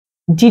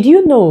Did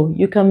you know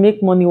you can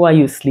make money while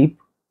you sleep?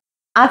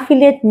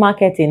 Affiliate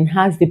marketing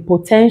has the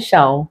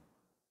potential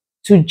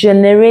to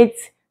generate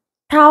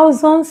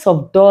thousands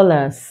of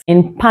dollars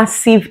in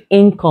passive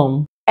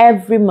income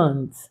every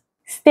month.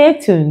 Stay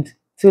tuned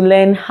to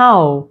learn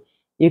how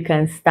you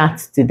can start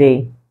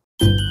today.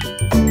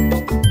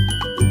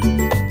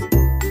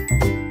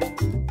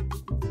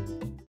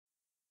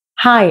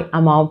 Hi,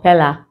 I'm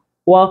Owodaily.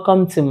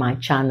 Welcome to my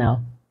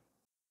channel.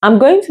 I'm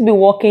going to be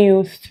walking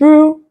you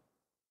through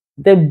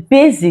the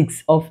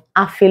basics of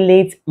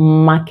affiliate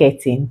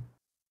marketing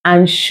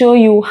and show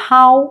you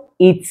how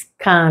it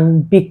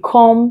can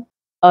become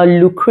a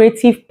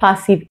lucrative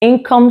passive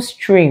income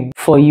stream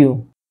for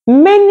you.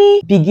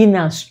 Many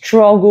beginners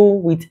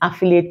struggle with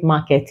affiliate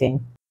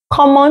marketing.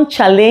 Common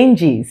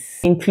challenges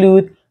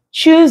include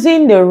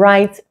choosing the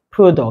right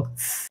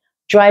products,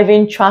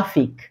 driving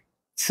traffic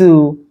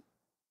to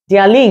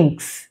their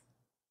links,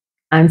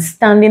 and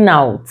standing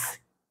out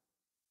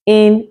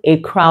in a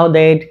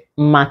crowded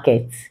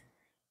market.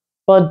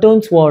 But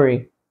don't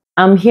worry,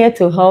 I'm here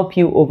to help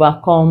you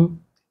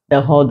overcome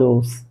the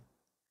hurdles.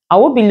 I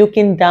will be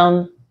looking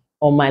down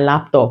on my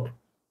laptop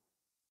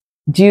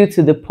due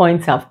to the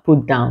points I've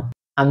put down.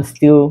 I'm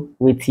still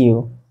with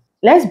you.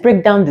 Let's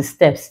break down the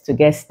steps to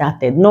get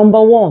started.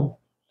 Number 1,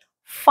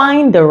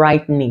 find the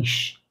right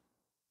niche.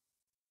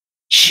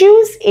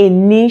 Choose a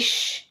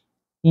niche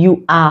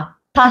you are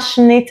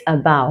passionate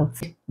about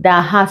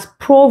that has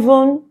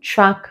proven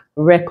track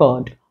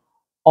record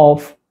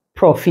of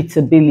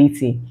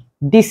profitability.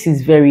 This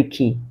is very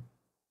key.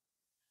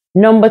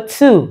 Number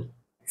 2,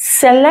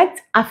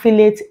 select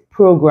affiliate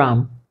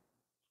program.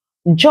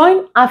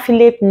 Join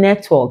affiliate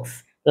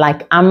networks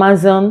like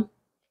Amazon,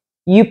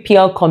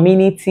 UPL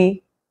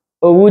Community,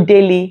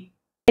 Owodaily,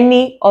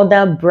 any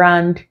other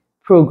brand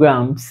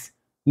programs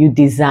you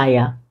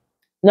desire.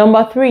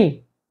 Number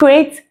 3,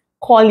 create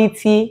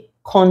quality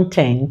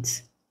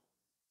content.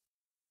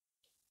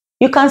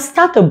 You can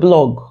start a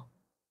blog,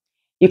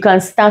 you can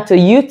start a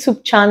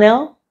YouTube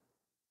channel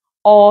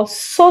or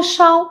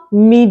social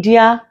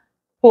media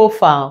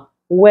profile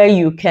where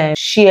you can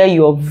share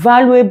your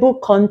valuable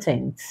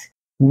content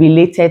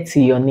related to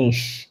your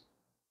niche.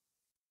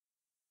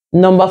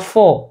 Number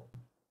 4,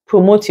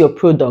 promote your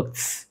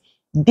products.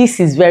 This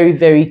is very,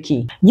 very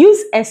key.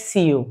 Use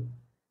SEO,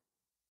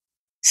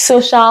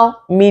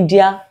 social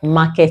media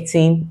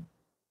marketing,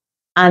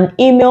 and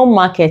email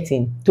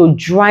marketing to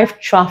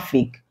drive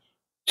traffic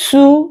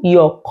to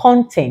your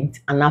content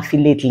and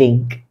affiliate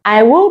link.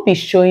 I will be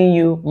showing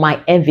you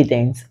my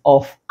evidence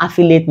of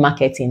affiliate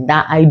marketing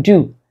that I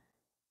do.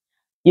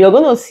 You're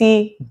going to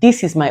see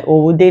this is my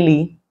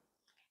Owodaily,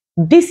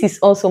 this is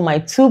also my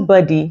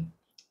TubeBuddy,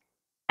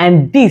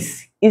 and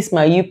this is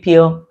my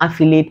UPL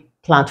affiliate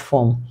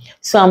platform.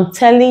 So I'm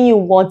telling you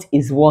what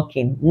is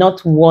working, not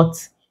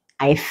what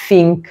I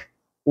think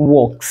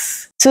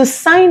works. To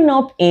sign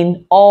up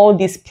in all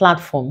these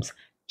platforms,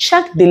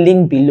 check the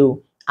link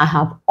below. I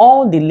have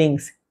all the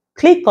links.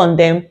 Click on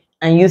them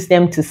and use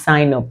them to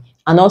sign up,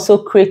 and also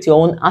create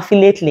your own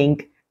affiliate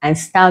link and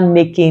start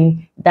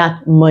making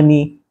that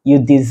money you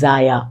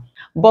desire.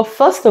 But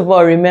first of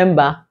all,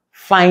 remember,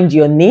 find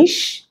your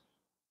niche,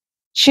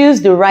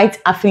 choose the right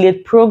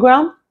affiliate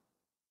program,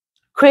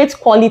 create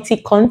quality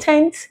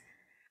content,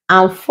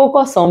 and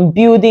focus on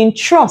building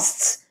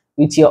trust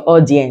with your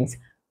audience.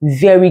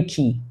 Very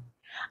key.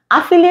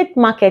 Affiliate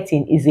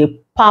marketing is a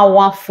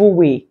powerful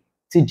way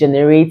to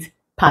generate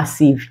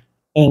passive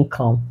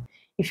income.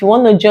 If you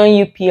want to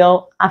join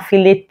UPL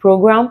affiliate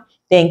program,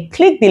 then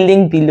click the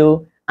link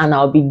below and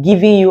I'll be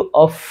giving you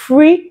a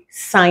free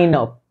sign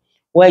up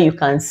where you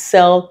can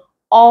sell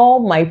all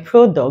my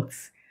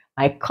products,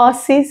 my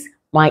courses,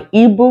 my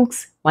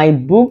ebooks, my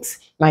books,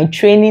 my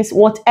trainings,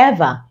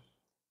 whatever.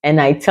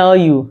 And I tell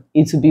you,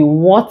 it will be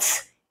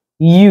worth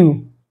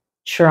you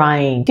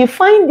trying. If you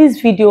find this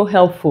video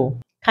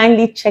helpful,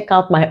 kindly check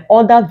out my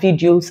other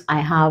videos I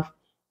have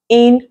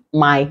in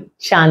my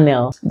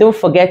channel. Don't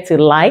forget to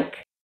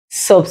like,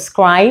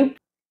 subscribe,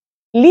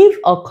 leave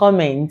a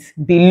comment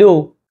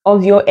below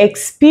of your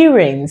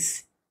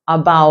experience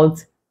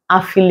about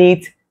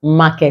affiliate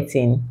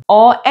marketing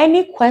or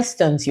any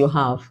questions you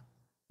have.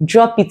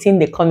 Drop it in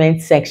the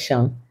comment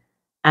section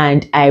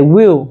and I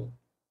will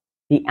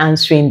be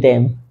answering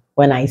them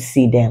when I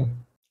see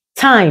them.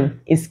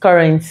 Time is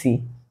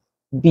currency.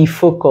 Be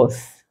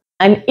focused.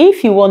 And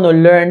if you want to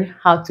learn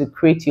how to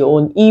create your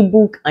own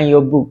ebook and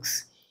your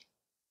books,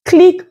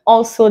 click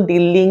also the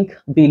link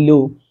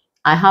below.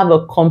 I have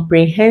a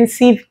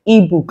comprehensive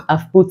ebook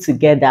I've put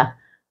together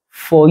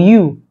for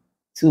you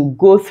to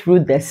go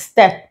through the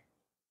step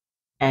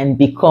and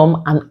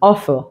become an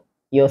author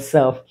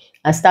yourself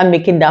and start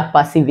making that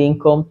passive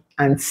income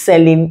and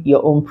selling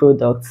your own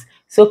products.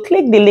 So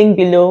click the link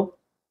below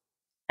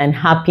and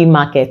happy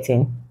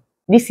marketing.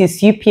 This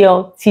is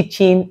UPL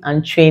Teaching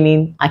and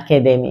Training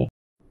Academy.